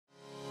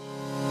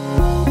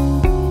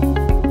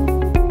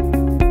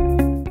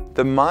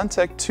The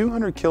MonTech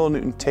 200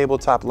 kN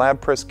tabletop lab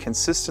press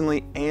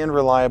consistently and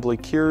reliably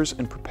cures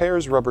and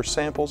prepares rubber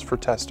samples for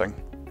testing.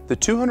 The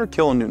 200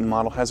 kN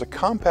model has a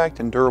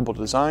compact and durable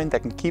design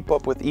that can keep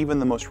up with even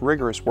the most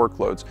rigorous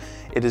workloads.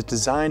 It is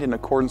designed in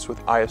accordance with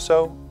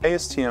ISO,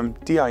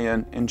 ASTM,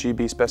 DIN, and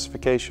GB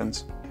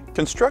specifications.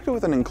 Constructed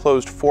with an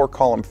enclosed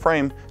 4-column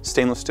frame,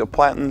 stainless steel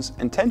platens,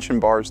 and tension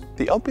bars,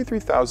 the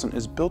LP3000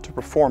 is built to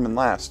perform and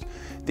last.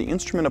 The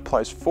instrument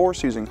applies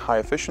force using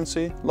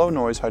high-efficiency,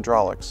 low-noise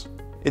hydraulics.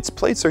 Its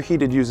plates are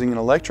heated using an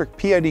electric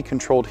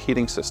PID-controlled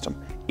heating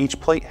system. Each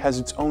plate has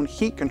its own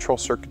heat control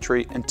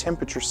circuitry and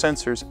temperature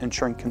sensors,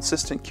 ensuring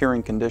consistent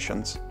curing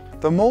conditions.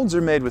 The molds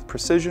are made with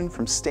precision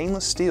from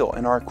stainless steel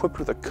and are equipped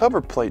with a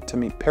cover plate to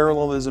meet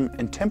parallelism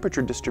and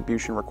temperature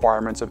distribution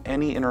requirements of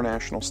any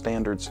international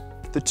standards.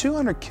 The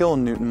 200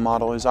 kN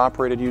model is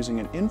operated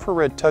using an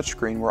infrared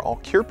touchscreen where all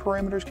cure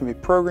parameters can be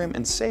programmed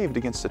and saved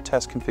against a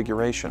test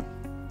configuration.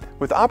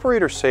 With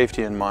operator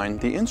safety in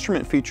mind, the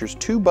instrument features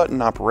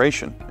 2-button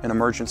operation, an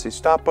emergency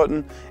stop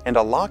button, and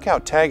a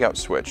lockout-tagout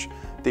switch.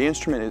 The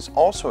instrument is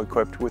also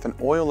equipped with an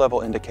oil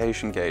level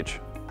indication gauge.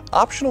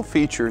 Optional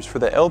features for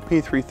the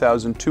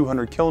LP3000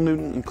 200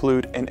 kN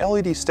include an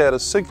LED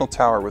status signal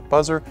tower with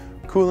buzzer,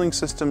 cooling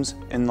systems,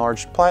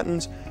 enlarged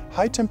platens,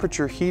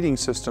 high-temperature heating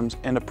systems,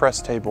 and a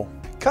press table.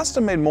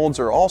 Custom-made molds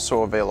are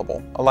also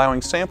available,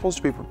 allowing samples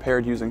to be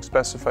prepared using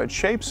specified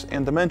shapes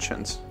and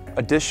dimensions.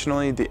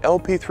 Additionally, the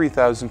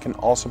LP3000 can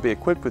also be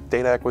equipped with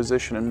data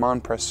acquisition and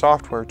MonPress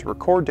software to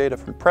record data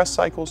from press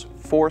cycles,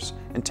 force,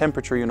 and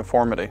temperature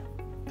uniformity.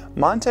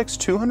 MonTech's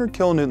 200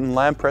 kN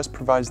lab press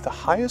provides the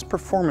highest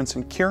performance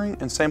in curing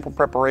and sample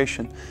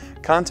preparation.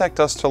 Contact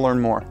us to learn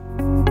more.